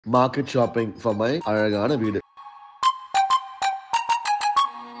market shopping for my அழகான வீடு.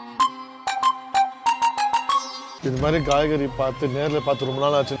 இது மாதிரி காய்கறி பார்த்து நேரில் பார்த்து ரொம்ப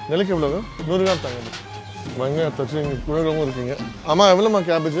நாள் ஆச்சு. நிலைக்கு எவ்வளோங்க? 100 கிராம் தாங்க. வெங்காயம் தச்சு நீங்கள் குழந்தைங்களும் இருக்கீங்க. ஆமாம், எவ்வளோம்மா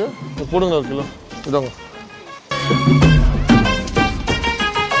கேபேஜ்? போடுங்க 1 கிலோ. இதாங்க.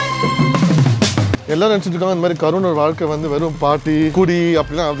 எல்லாரும் நினச்சிட்டு இருக்காங்க இந்த மாதிரி கருண் வாழ்க்கை வந்து வெறும் பாட்டி குடி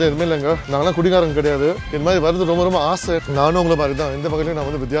அப்படிலாம் அது எதுவுமே இல்லைங்க. நாங்களாம் குடிகாரங்க கிடையாது. இது மாதிரி வருது ரொம்ப ரொம்ப ஆசை. நானும் உங்களை மாதிரி தான். எந்த வகையிலையும் நான்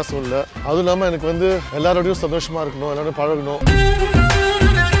வந்து வித்தியாசம் இல்லை. அதுவும் இல்லாமல் எனக்கு வந்து எல்லாரோடையும் சந்தோஷமாக இருக்கணும், எல்லாரோடையும் பழகணும்.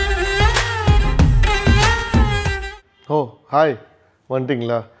 ஓ ஹாய்,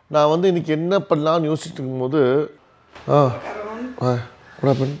 வந்துட்டிங்களா? நான் வந்து இன்னைக்கு என்ன பண்ணலாம்னு யோசிச்சுட்டு இருக்கும்போது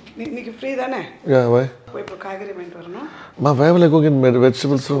இன்னைக்கு ஃப்ரீ தானே? போய் இப்போ காய்கறி வாங்கிட்டு வரணும். where will I go get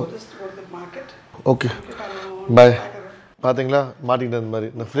vegetables? Okay bye. பார்த்தீங்களா, மாட்டிக்கிட்டேன். இந்த மாதிரி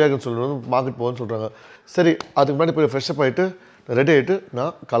நான் ஃப்ரீயாக சொல்லணும், மார்க்கெட் போகணும்னு சொல்கிறாங்க. சரி, அதுக்கு முன்னாடி போய் ஃப்ரெஷ்ஷப் ஆகிட்டு ரெடி ஆகிட்டு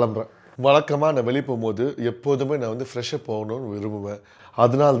நான் கிளம்புறேன். வழக்கமாக நான் வெளியே போகும்போது எப்போதுமே நான் வந்து ஃப்ரெஷ்ஷாக போகணும்னு விரும்புவேன்.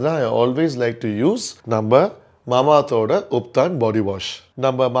 அதனால தான் I always like to use நம்ம மாமாத்தோட உப்தான் பாடி வாஷ்.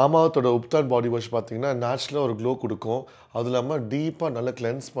 நம்ம மாமாத்தோட உப்தான் பாடி வாஷ் பார்த்தீங்கன்னா நேச்சுரலாக ஒரு க்ளோ கொடுக்கும். அது இல்லாமல் டீப்பாக நல்லா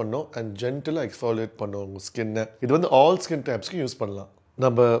கிளென்ஸ் பண்ணும் அண்ட் ஜென்டலாக எக்ஸ்ஃபாலியேட் பண்ணும் உங்கள் ஸ்கின்னை. இது வந்து ஆல் ஸ்கின் டைப்ஸ்க்கு யூஸ் பண்ணலாம்.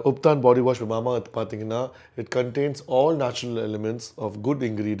 நம்ம உப்தான் பாடி வாஷ் Mamaearth பார்த்தீங்கன்னா it contains all natural elements of good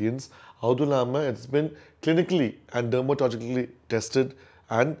ingredients. அதுவும் இல்லாமல் it's been clinically and dermatologically tested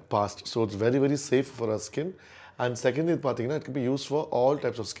and passed. So it's very very safe for our skin. And secondly பார்த்தீங்கன்னா it can be used for all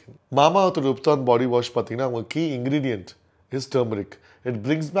types of skin. Mamaearth ubtan body wash பார்த்தீங்கன்னா அவங்க key ingredient is turmeric. It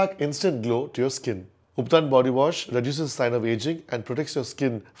brings back instant glow to your skin. Ubtan body wash reduces sign of aging and protects your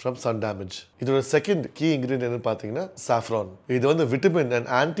skin from sun damage. இதோட second key ingredient என்னன்னு பார்த்தீங்கன்னா saffron. இது வந்து vitamin and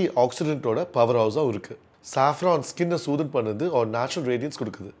anti ஆக்சிடென்ட்டோட power ஹவுஸாக இருக்குது. Saffron ஸ்கின்னை சூதன் பண்ணுது ஒரு natural radians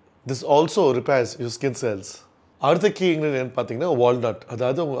கொடுக்குது. This also repairs your skin cells. அடுத்த கீ இன்கிரியன்ட் பார்த்தீங்கன்னா வால்நட்.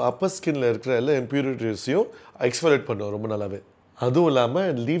 அதாவது உங்கள் அப்பர் ஸ்கின்ல இருக்கிற எல்லா இம்ப்யூரிட்டிஸையும் எக்ஸ்ஃபோலியேட் பண்ணும் ரொம்ப நல்லாவே. அதுவும் இல்லாமல்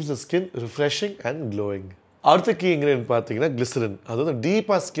it leaves the skin refreshing and glowing. அடுத்த கீ இன்கிரியன்ட் பார்த்தீங்கன்னா கிளிசரின். அதாவது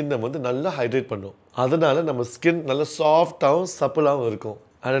டீப்பாக ஸ்கின்னை வந்து நல்லா ஹைட்ரேட் பண்ணும். அதனால நம்ம ஸ்கின் நல்லா சாஃப்டாகவும் சப்பிளாகவும் இருக்கும்.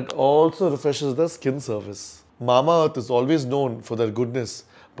 And it also refreshes the skin surface. Mamaearth is always known for their goodness.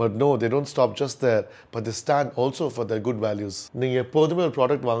 But no, they don't stop just there. But they stand also for their good values. நீங்கள் எப்போதுமே ஒரு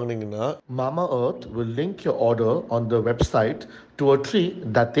product வாங்குனீங்கன்னா Mamaearth will link your order on the website to a tree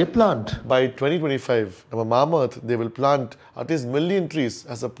that they plant. By 2025, நம்ம Mamaearth, they will plant at least 1 million trees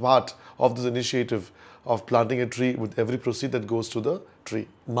as a part of this initiative of planting a tree with every proceed that goes to the tree.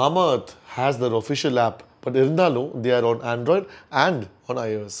 Mamaearth has their official app, but irundalum they are on Android and on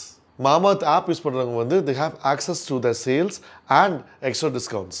iOS. Mamaearth app use பண்ணுறவங்க வந்து they have access to their sales and extra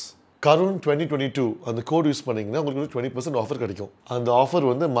discounts. Karun 2022 அந்த code use பண்ணிங்கன்னா உங்களுக்கு 20% offer கிடைக்கும். அந்த offer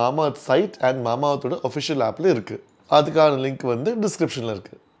வந்து Mamaearth side and Mamaearthோட official appல இருக்குது. அதுக்கான லிங்க் வந்து டிஸ்கிரிப்ஷனில்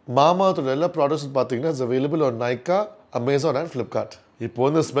இருக்குது. Mamaearthோட எல்லா ப்ராடக்ட்ஸும் பார்த்தீங்கன்னா it's available on Nykaa, Amazon and Flipkart. இப்போ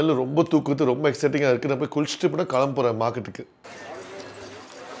வந்து ஸ்மெல் ரொம்ப தூக்குது, ரொம்ப எக்ஸைட்டிங்காக இருக்குது. நான் போய் குளிச்சுட்டு கூட கிளம்ப போகிறேன் மார்க்கெட்டுக்கு.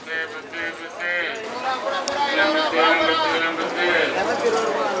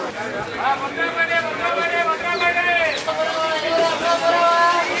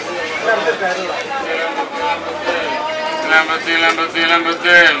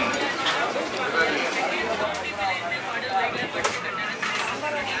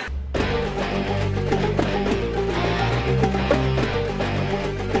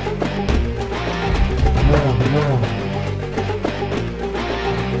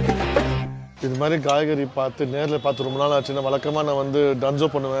 இது மாதிரி காய்கறி பார்த்து நேரில் பார்த்து ரொம்ப நாள் ஆச்சுன்னா வழக்கமாக நான் வந்து டன்ஸோ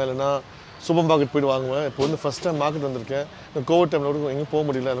பண்ணுவேன், இல்லைன்னா சூப்பர் மார்க்கெட் போய்ட்டு வாங்குவேன். இப்போ வந்து ஃபஸ்ட் டைம் மார்க்கெட் வந்திருக்கேன். இந்த கோவிட் டைமில் கூட எங்கேயும் போக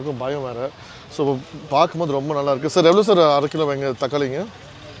முடியல, எனக்கும் பயம் வேறு. ஸோ பார்க்கும்போது ரொம்ப நல்லா இருக்குது. சார் எவ்வளோ சார் 1/2 கிலோ வெங்க தக்காளிங்க?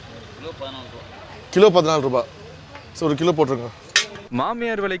 கிலோ 14 ரூபா. சார் 1 கிலோ போட்டுருங்க.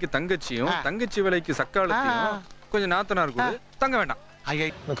 மாமியார் விலைக்கு தங்கச்சியும் தங்கச்சி விலைக்கு சக்காலத்தையும் கொஞ்சம் நாத்தனா இருக்குது, தங்க வேண்டாம்.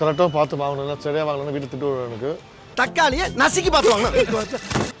 நான் கரெக்டாக பார்த்து வாங்கணும், சரியாக வாங்கணும்னா வீட்டு திட்டு விடுவேன் எனக்கு. தக்காளியை நசுக்கி பார்த்து வாங்கணும்.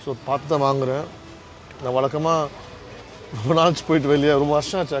 ஸோ பார்த்து தான் வாங்குகிறேன். நான் வழக்கமாக ரொம்ப நாள் போயிட்டு வெளியே ரொம்ப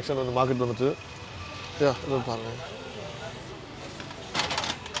வருஷம் ஆச்சு ஆக்சுவலாக வந்து மார்க்கெட் வந்துட்டு. பாருங்க,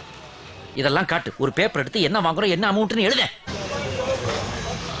 இதெல்லாம் காட்டு. ஒரு பேப்பர் எடுத்து என்ன வாங்குறோம் என்ன அமௌண்ட்னு எழுத.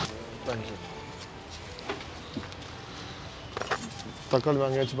 தேங்க்யூ. தக்காளி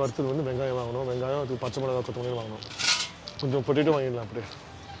வாங்கியாச்சு. பார்த்து வந்து வெங்காயம் வாங்கணும். வெங்காயம் அதுக்கு பச்சை மிளகாய் கொத்தமல்லி வாங்கணும். கொஞ்சம் பொட்டேட்டோ வாங்கிடலாம் அப்படியே.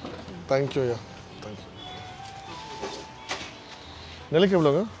 தேங்க்யூ ஐயா, தேங்க்யூ. நிலைக்கு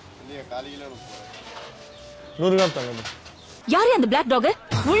எவ்வளோங்க? 100 கிராம் தாங்க. யாரு அந்த பிளாக் டாக்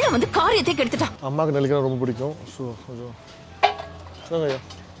உள்ள வந்து காரியத்தை கெடுத்துட்டா? அம்மாக்கு நெல்லிக்காய் ரொம்ப பிடிக்கும். ஸோ கொஞ்சம் ஐயா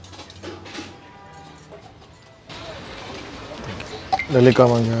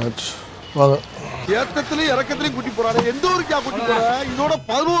நெல்லிக்காய் வாங்கியாச்சு. வாங்க. ஏத்தத்துலயும் இறக்கத்துலயும் கூட்டி போறாரு. எந்த ஊருக்கா கூட்டி போற? இதோட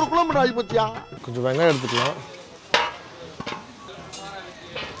 11 கிலோமீட்டர் ஆகி போச்சியா. கொஞ்சம் வெங்காயம் எடுத்துக்கலாம்.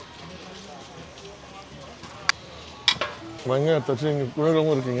 வெங்காயம் எடுத்து இங்கே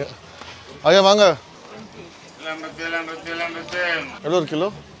குழந்தைங்களும் இருக்கீங்க. ஐயா வாங்க. எவ்வளோ ஒரு கிலோ?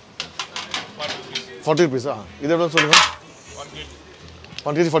 40 rupees. இது எவ்வளோ சொல்லுங்க?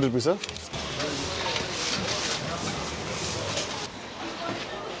 1 kg 40 rupees.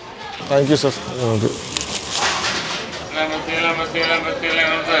 Thank you sir.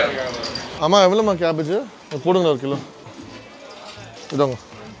 அம்மா எவ்வளோம்மா கேபேஜ்? போடுங்க ஒரு கிலோ. இதாங்க.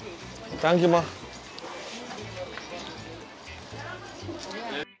 தேங்க்யூம்மா.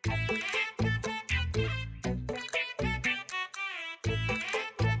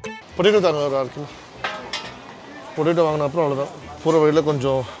 பொட்டேட்டோ தாங்க ஒரு 1/2 கிலோ. பொட்டேட்டோ வாங்கின அப்புறம் அவ்வளோதான். பூர வழியில்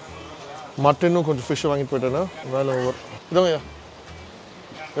கொஞ்சம் மட்டனும் கொஞ்சம் ஃபிஷ்ஷும் வாங்கிட்டு போயிட்டேன்னா வேலை ஓவர். இதாங்கய்யா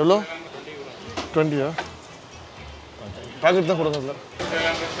எவ்வளோ? 20. பேக்கெட் தான் கொடுங்க சார்.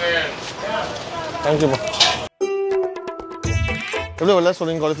 தேங்க்யூம்மா. எவ்வளோ விலை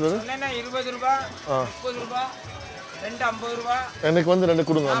சொல்லுங்க காலேஜில்? 20 ரூபா, 30 ரூபா, 2 50 ரூபா. எனக்கு வந்து 2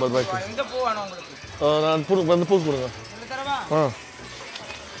 கொடுங்க 50 ரூபாய்க்கு. எந்த பூ வேணும் உங்களுக்கு? நான் வந்து பூ கொடுங்க. தரவா?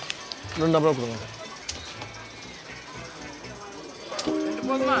 2 டப்பா கொடுங்க. 2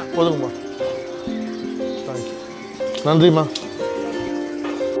 போதுமா? போதுங்கம்மா. தேங்க்யூ. நன்றிம்மா.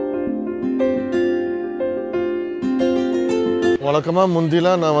 வழக்கமாக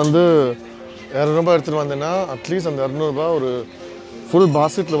முந்திலாம் நான் வந்து 200 ரூபாய் எடுத்துகிட்டு வந்தேன்னா அட்லீஸ்ட் அந்த 200 ரூபாய் ஒரு ஃபுல்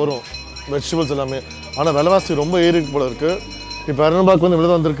பாஸ்கெட்டில் வரும் வெஜிடபிள்ஸ் எல்லாமே. ஆனால் விலைவாசி ரொம்ப ஏறிக்கு போல இருக்குது. இப்போ 200 ரூபாய்க்கு வந்து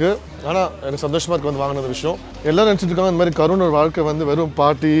இவ்வளோ வந்திருக்கு. ஆனால் எனக்கு சந்தோஷமாக இருக்குது வந்து வாங்கின விஷயம். எல்லோரும் நினச்சிட்டு இருக்காங்க இந்த மாதிரி கருணோட வாழ்க்கை வந்து வெறும்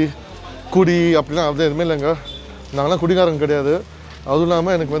பார்ட்டி குடி அப்படிலாம் அப்படி எதுவுமே இல்லைங்க. நாங்களாம் குடிகாரங்க கிடையாது. அதுவும்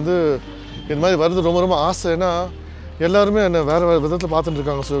இல்லாமல் எனக்கு வந்து இந்த மாதிரி வருது ரொம்ப ரொம்ப ஆசை. ஏன்னா எல்லாருமே என்னை வேறு வேறு விதத்தில் பார்த்துட்டு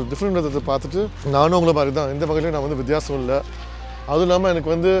இருக்காங்க. ஸோ டிஃப்ரெண்ட் விதத்தை பார்த்துட்டு நானும் உங்களை மாதிரி தான். எந்த வகையிலையும் நான் வந்து வித்தியாசம் இல்லை. அதுவும் இல்லாமல் எனக்கு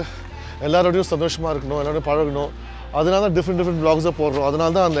வந்து எல்லாரோடையும் சந்தோஷமாக இருக்கணும், எல்லாரோடையும் பழகணும். அதனால தான் டிஃப்ரெண்ட் வ்ளாக்ஸாக போடுறோம். அதனால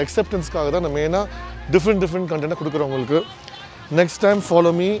தான் அந்த அக்செப்டன்ஸ்க்காக தான் நான் மெயினாக டிஃப்ரெண்ட் கண்டென்ட்டாக கொடுக்குறேன் உங்களுக்கு. Next time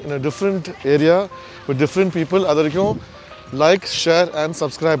follow me in a different area with different people. அது வரைக்கும் like, share and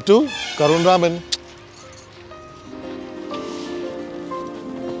subscribe to Karun Raman.